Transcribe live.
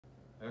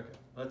Okay,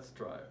 let's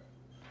try it.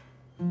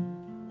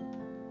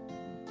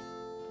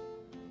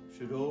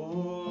 Should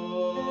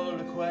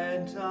old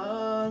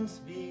acquaintance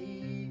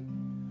be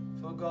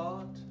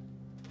forgot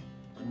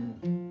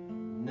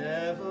and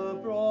never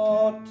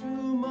brought to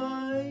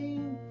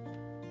mind?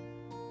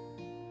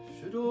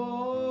 Should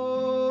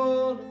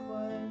old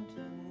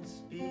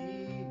acquaintance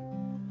be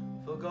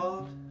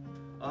forgot?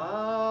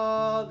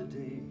 Ah, the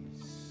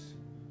days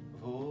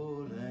of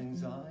old lang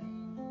syne.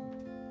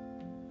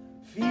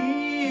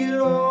 Fear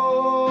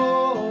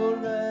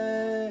old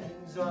lang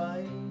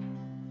syne,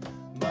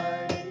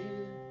 my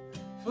dear,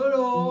 for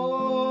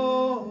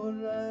old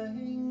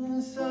lang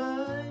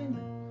syne.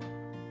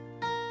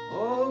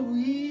 Oh,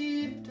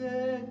 we've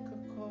take a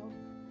cup of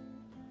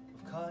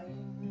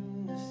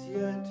kindness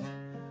yet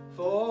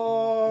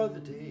for the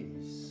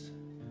days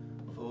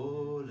of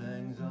old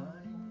lang syne.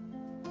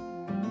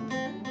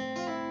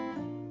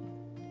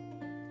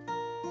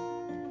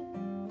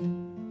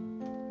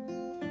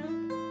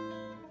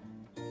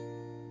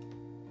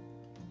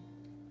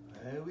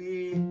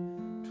 We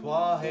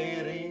twa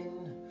hearing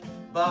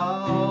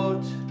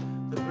about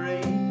the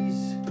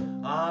breeze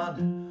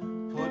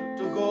and put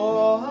the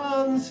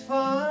goings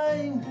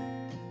fine,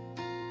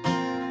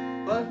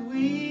 but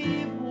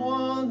we've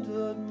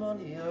wandered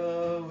many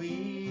a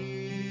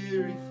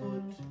weary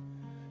foot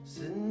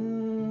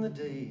since the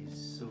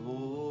days of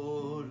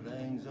old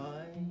lang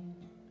syne.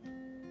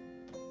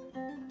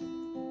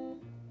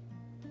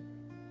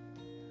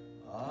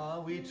 Ah,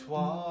 we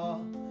twa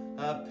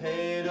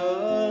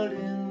paddled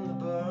in the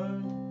burn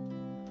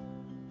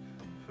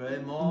frae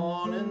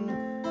morning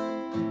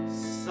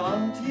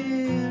sun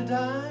till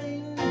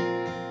dine.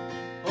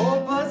 Oh,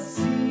 but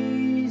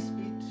seas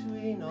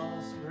between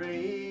us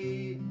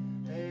grey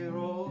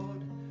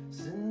road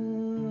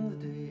since the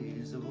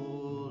days of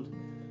old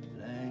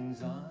lang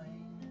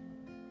syne.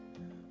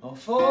 Oh,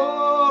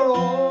 for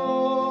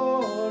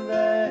old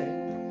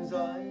lang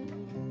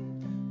syne,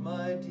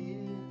 my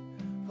dear,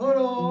 for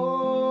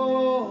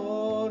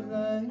old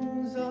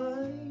lang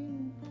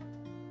syne.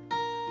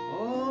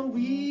 Oh,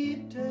 we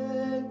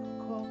take a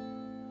cup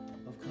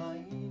of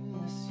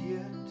kindness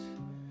yet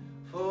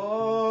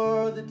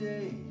for the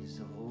days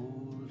of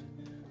old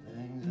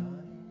lang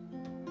syne.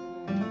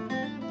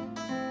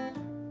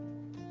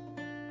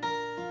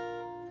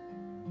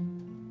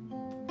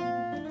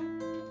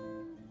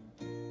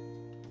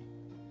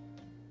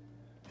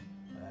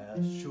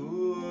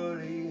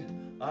 Surely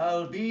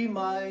I'll be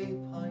my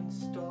pint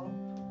stop,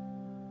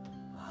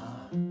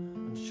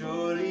 and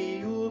surely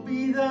you'll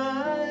be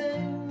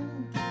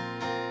thine.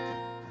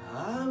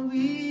 And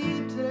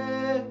we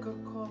take a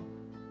cup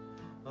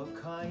of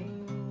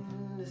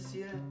kindness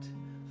yet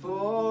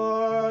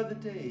for the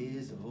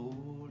days of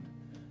old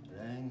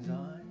lang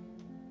syne.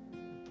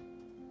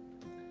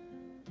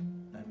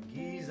 And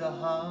gi's a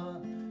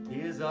hand,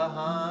 here's a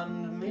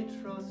hand, me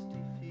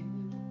trusty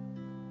field,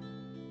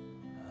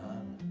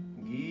 and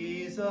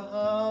gi's a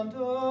hand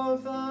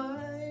of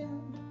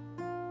thine.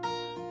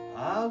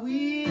 Ah,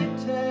 we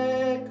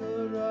take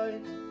a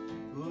right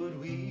good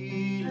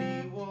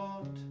wheelie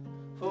wat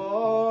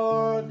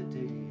for the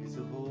days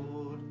of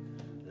old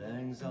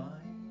lang syne.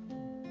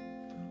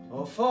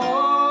 Oh,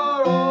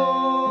 for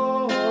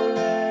old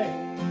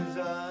lang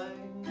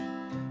syne,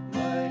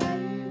 my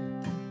dear,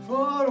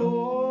 for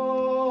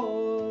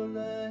old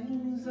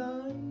lang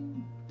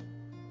syne.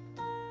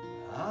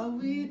 Ah,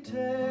 we take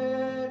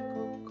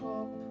a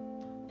cup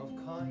of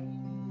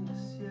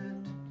kindness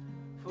yet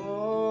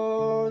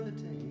for the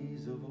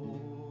days of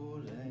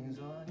old lang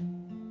syne.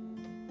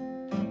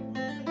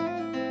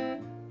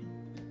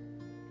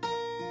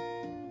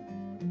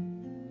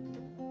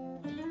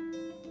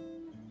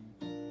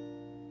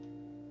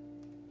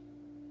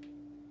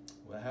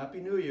 Well, Happy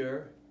New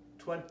Year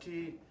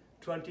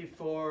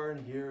 2024,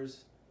 and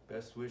here's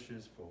best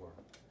wishes for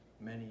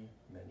many,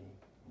 many